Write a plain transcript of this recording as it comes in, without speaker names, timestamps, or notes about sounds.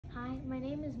Hi, my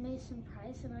name is Mason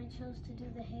Price, and I chose to do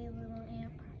the Hey Little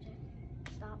Ant project.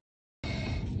 Stop.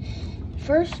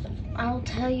 First, I'll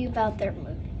tell you about their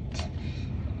movement.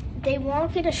 They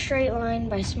walk in a straight line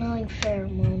by smelling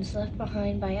pheromones left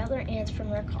behind by other ants from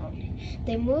their colony.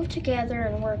 They move together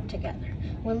and work together.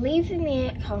 When leaving the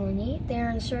ant colony, they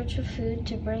are in search of food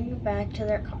to bring back to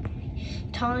their colony.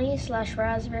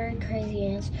 Tawny/raspberry crazy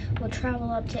ants will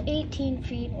travel up to 18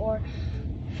 feet or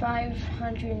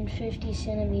 550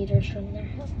 centimeters from their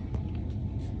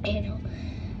anal.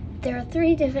 There are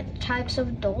 3 different types of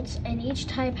adults, and each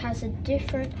type has a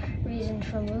different reason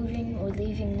for moving or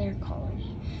leaving their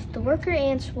colony. The worker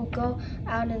ants will go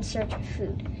out in search of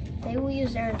food. They will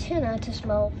use their antennae to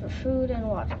smell for food and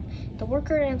water. The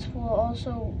worker ants will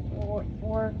also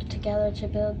work together to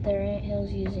build their ant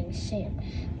hills using sand.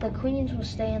 The queens will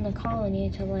stay in the colony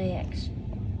to lay eggs.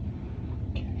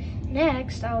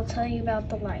 Next, I'll tell you about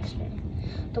the lifespan.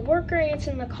 The worker ants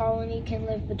in the colony can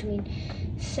live between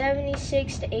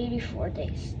 76 to 84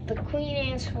 days. The queen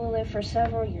ants will live for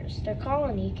several years. Their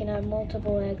colony can have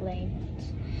multiple egg-laying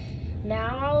ones.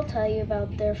 Now I'll tell you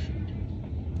about their food.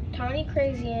 Tawny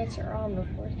crazy ants are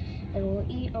omnivores and will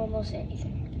eat almost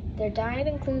anything. Their diet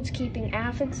includes keeping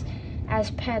aphids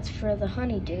as pets for the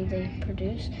honeydew they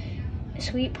produce,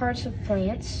 sweet parts of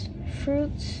plants,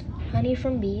 fruits, honey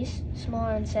from bees,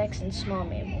 small insects, and small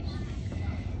mammals.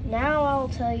 Now I'll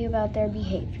tell you about their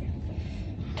behavior.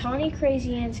 Tawny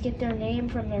crazy ants get their name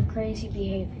from their crazy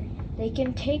behavior. They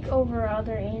can take over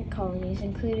other ant colonies,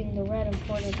 including the red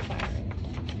imported fire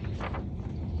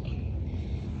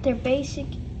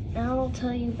ant. Now I'll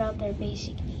tell you about their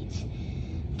basic needs.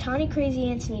 Tawny crazy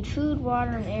ants need food,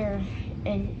 water, and air,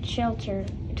 and shelter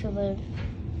to live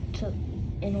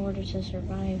in order to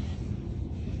survive.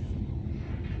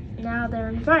 Now their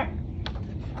environment.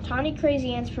 Tawny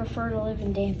crazy ants prefer to live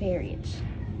in damp areas.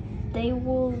 They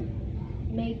will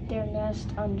make their nest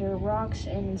under rocks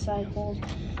and inside holes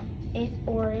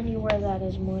or anywhere that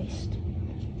is moist.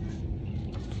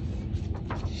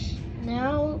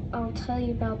 Now I'll tell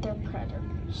you about their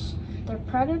predators.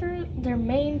 Their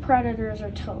main predators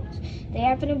are toads. They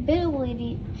have an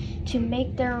ability to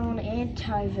make their own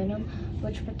anti-venom,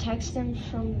 which protects them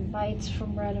from bites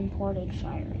from red imported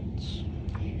fire ants.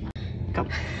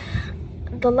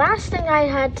 The last thing I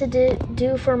had to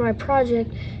do for my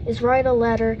project is write a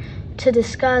letter to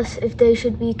discuss if they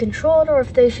should be controlled or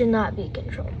if they should not be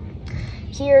controlled.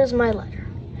 Here's my letter.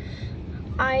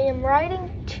 I am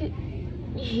writing to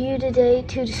you today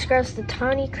to discuss the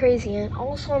tawny crazy ant,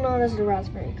 also known as the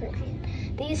raspberry crazy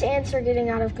ant. These ants are getting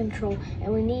out of control,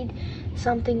 and we need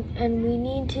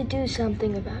to do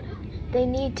something about it. They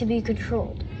need to be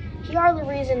controlled. Here are the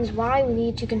reasons why we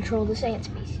need to control this ant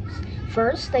species.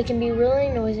 First, they can be really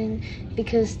annoying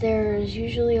because there's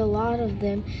usually a lot of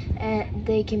them, and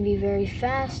they can be very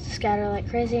fast, scatter like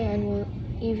crazy, and will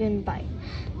even bite.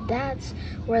 That's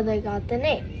where they got the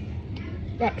name.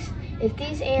 Next, if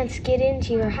these ants get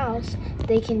into your house,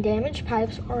 they can damage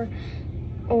pipes or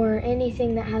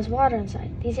anything that has water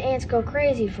inside. These ants go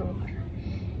crazy for water.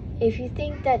 If you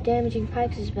think that damaging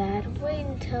pipes is bad, wait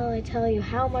until I tell you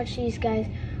how much these guys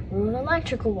ruin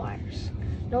electrical wires.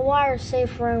 No wire is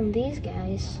safe around these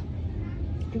guys.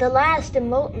 The last and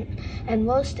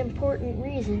most important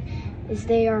reason is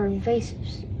they are invasive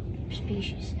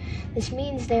species. This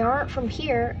means they aren't from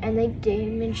here and they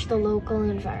damage the local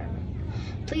environment.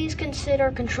 Please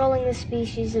consider controlling this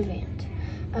species of ant.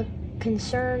 A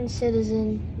concerned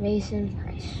citizen, Mason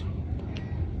Price.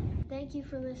 Thank you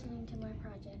for listening.